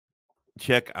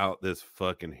Check out this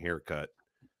fucking haircut.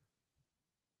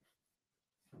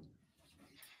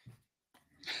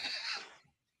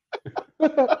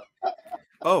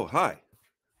 Oh, hi.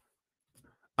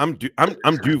 I'm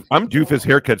doofus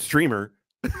haircut streamer,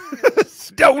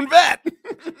 Stone Vet,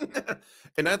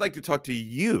 and I'd like to talk to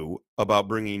you about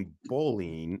bringing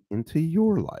bullying into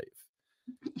your life.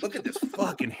 Look at this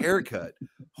fucking haircut.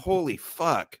 Holy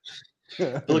fuck!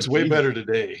 It looks way better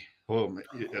today. Oh,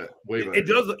 yeah, way better. It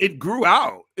does. It grew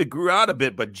out. It grew out a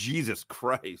bit, but Jesus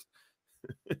Christ!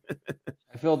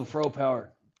 I feel the fro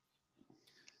power.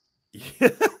 Yeah,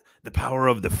 the power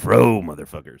of the fro,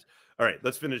 motherfuckers. All right,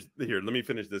 let's finish here. Let me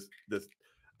finish this. This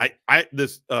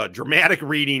dramatic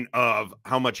reading of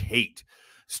how much hate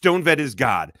Stone Vet is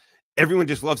God. Everyone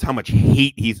just loves how much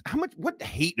hate what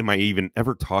hate am I even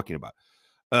ever talking about?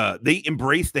 They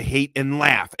embrace the hate and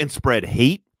laugh and spread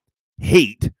hate.